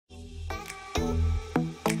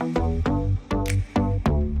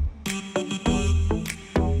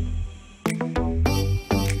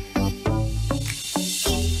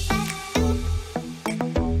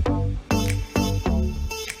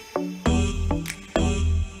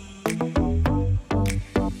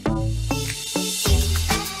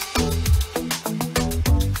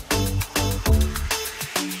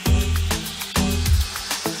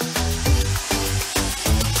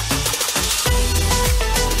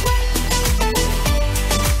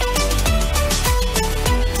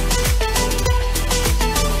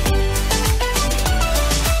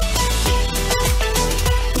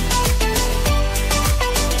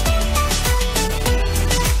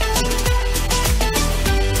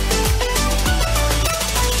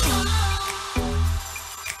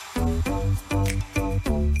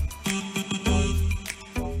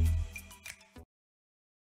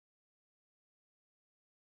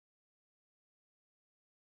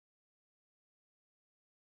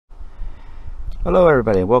Hello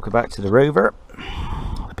everybody and welcome back to the Rover,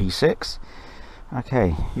 the P6.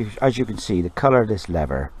 Okay, as you can see, the colour of this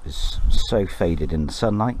leather is so faded in the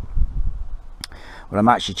sunlight. Well, I'm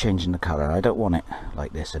actually changing the colour. I don't want it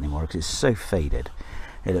like this anymore because it's so faded.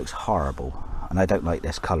 It looks horrible and I don't like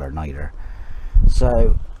this colour neither.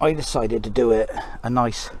 So I decided to do it a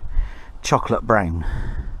nice chocolate brown.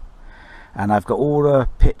 And I've got all the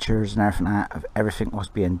pictures and everything of everything was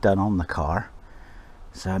being done on the car.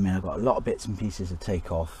 So I mean, I've got a lot of bits and pieces to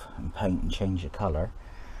take off and paint and change the colour,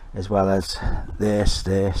 as well as this,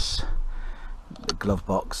 the glove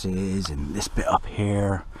boxes and this bit up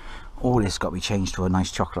here. All this got to be changed to a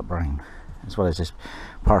nice chocolate brown, as well as this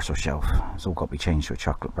parcel shelf. It's all got to be changed to a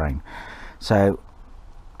chocolate brown. So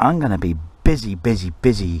I'm going to be busy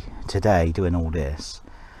today doing all this.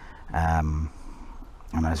 And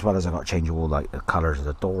as well as I've got to change all like the colours of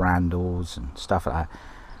the door handles and stuff like that.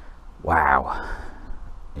 Wow.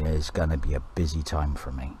 It's going to be a busy time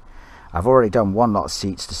for me. I've already done one lot of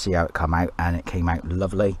seats to see how it come out, and it came out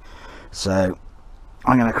lovely. So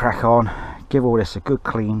I'm going to crack on, give all this a good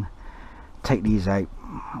clean, take these out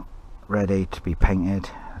ready to be painted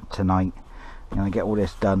tonight. I'm going to get all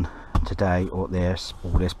this done today, or all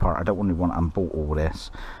this part. I don't really want to unbolt all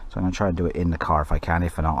this, so I'm going to try and do it in the car if I can.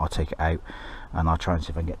 If not, I'll take it out and I'll try and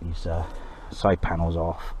see if I can get these side panels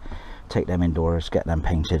off, take them indoors, get them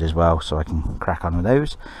painted as well, so I can crack on with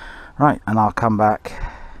those. Right, and I'll come back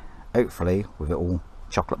hopefully with it all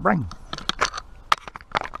chocolate brown.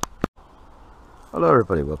 Hello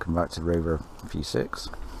everybody, welcome back to the Rover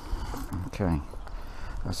P6. Okay,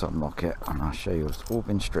 let's unlock it and I'll show you it's all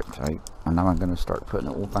been stripped out, and now I'm going to start putting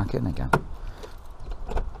it all back in again.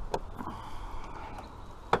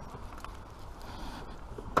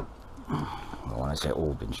 Well, when I say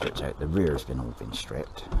all been stripped out, the rear's all been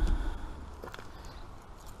stripped.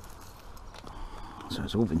 So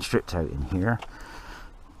it's all been stripped out in here.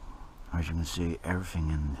 As you can see, everything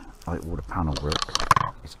in, like all the panel work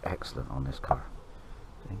is excellent on this car.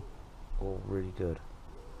 See? All really good.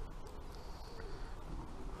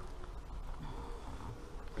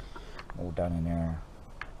 All down in there,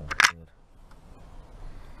 all good.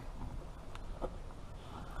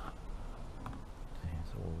 See,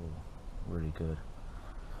 it's all really good.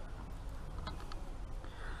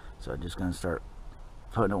 So I'm just going to start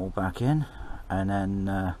putting it all back in, and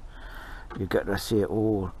then you get to see it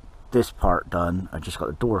all, this part done. I just got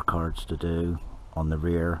the door cards to do on the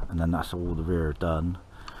rear, and then that's all the rear done,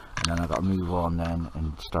 and then I've got to move on then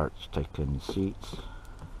and start taking the seats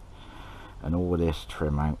and all of this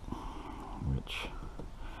trim out, which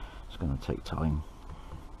is going to take time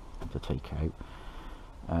to take out.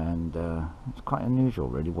 And it's quite unusual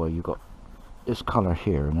really, where you got this colour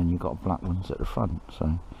here and then you got black ones at the front,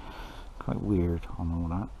 so quite weird on all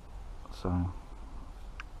that. So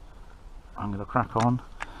I'm going to crack on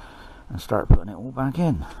and start putting it all back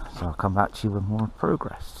in, so I'll come back to you with more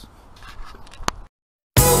progress.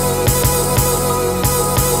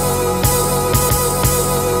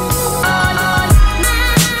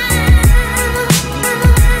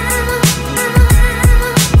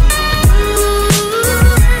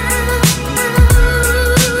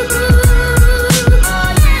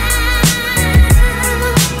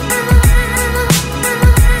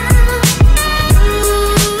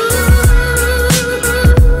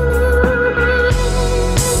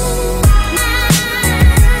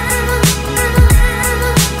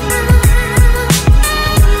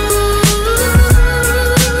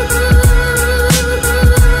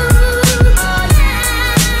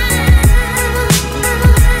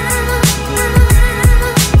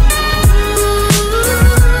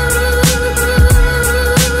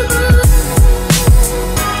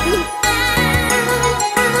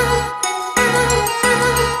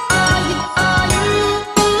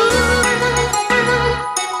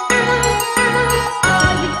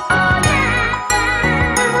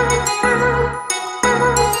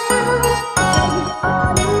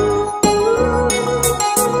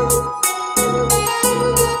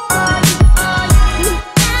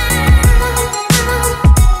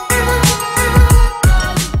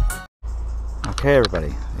 Okay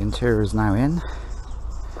everybody, the interior is now in.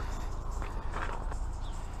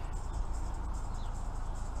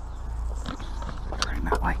 Going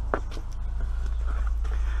that way.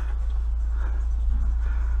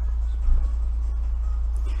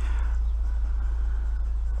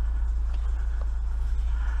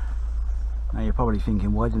 Now you're probably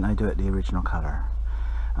thinking, why didn't I do it the original colour?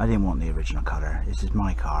 I didn't want the original colour. This is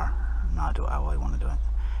my car, and I do it how I want to do it.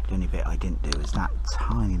 The only bit I didn't do is that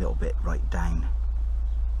tiny little bit right down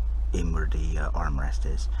in where the armrest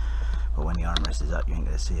is, but when the armrest is up you ain't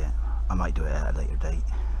going to see it. I might do it at a later date.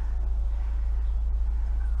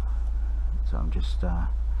 so I'm just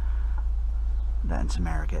letting some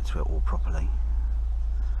air get to it all properly.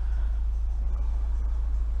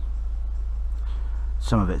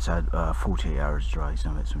 Some of it's had 48 hours dry,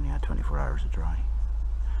 some of it's only had 24 hours of dry.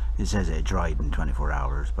 It says it dried in 24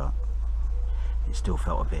 hours, but it still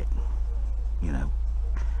felt a bit, you know,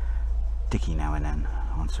 sticky now and then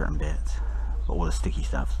on certain bits. But all the sticky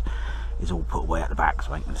stuff is all put away at the back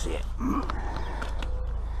so I can see it.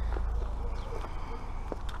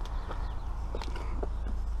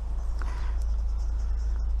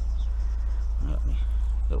 Got me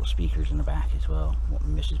little speakers in the back as well, what my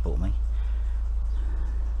missus bought me.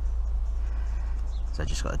 So I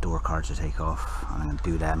just got the door cards to take off. I'm going to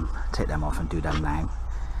do them, take them off and do them now.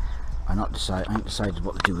 I ain't decided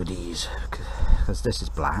what to do with these, because this is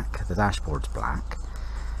black, the dashboard's black,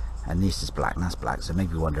 and this is black and that's black, so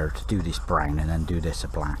maybe wonder to do this brown and then do this a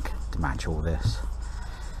black to match all this.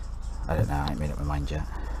 I don't know, I ain't made up my mind yet,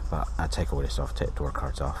 but I'll take all this off, take the door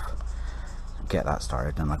cards off, get that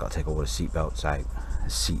started. Then I've got to take all the seat belts out, the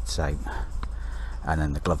seats out, and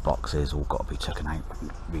then the glove boxes all got to be taken out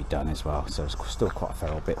and redone as well, so it's still quite a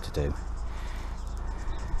fair old bit to do.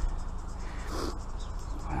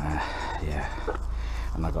 Yeah,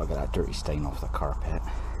 and I've got to get that dirty stain off the carpet,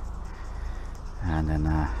 and then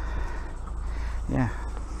yeah,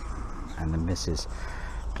 and the missus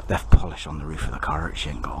left polish on the roof of the car which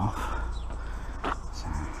she ain't got off, so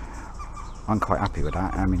I'm quite happy with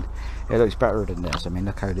that. I mean, it looks better than this. I mean,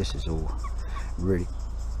 look how this is all really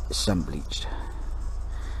sun bleached.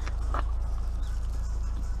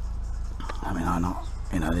 I mean, I'm not,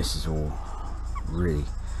 you know, this is all really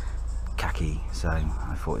khaki, so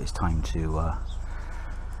I thought it's time to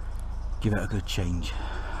give it a good change.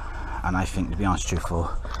 And I think, to be honest,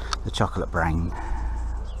 truthful, the chocolate brown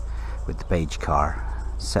with the beige car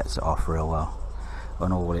sets it off real well.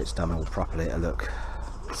 And all it's done all properly, it'll look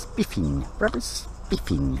spiffing, rather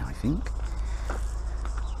spiffing, I think.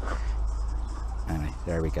 Anyway,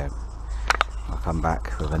 there we go. I'll come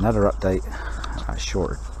back with another update,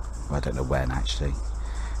 shorter, well, I don't know when actually,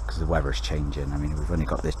 because the weather's changing. I mean, we've only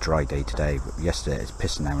got this dry day today, but yesterday it's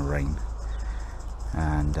pissing down with rain,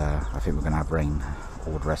 and I think we're going to have rain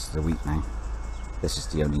all the rest of the week now. This is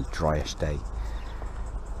the only dryish day,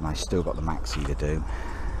 and I still got the maxi to do.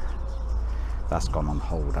 That's gone on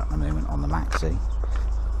hold at the moment on the maxi.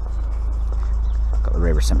 Got the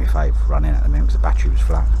Rover 75 running at the moment because the battery was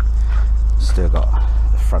flat. Still got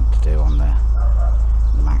the front to do on the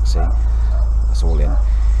maxi. That's all in.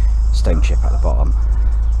 Stone chip at the bottom.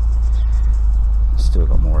 Still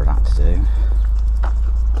got more of that to do.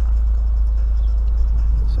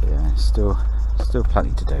 So yeah, still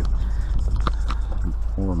plenty to do.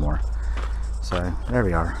 More and more. So there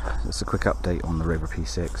we are. It's a quick update on the Rover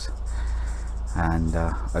P6, and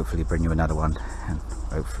hopefully bring you another one, and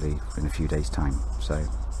hopefully in a few days time. So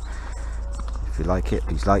if you like it,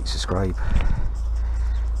 please like, subscribe,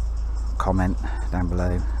 comment down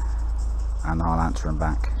below, and I'll answer them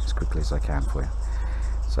back as quickly as I can for you.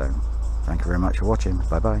 So thank you very much for watching.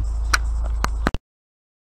 Bye bye.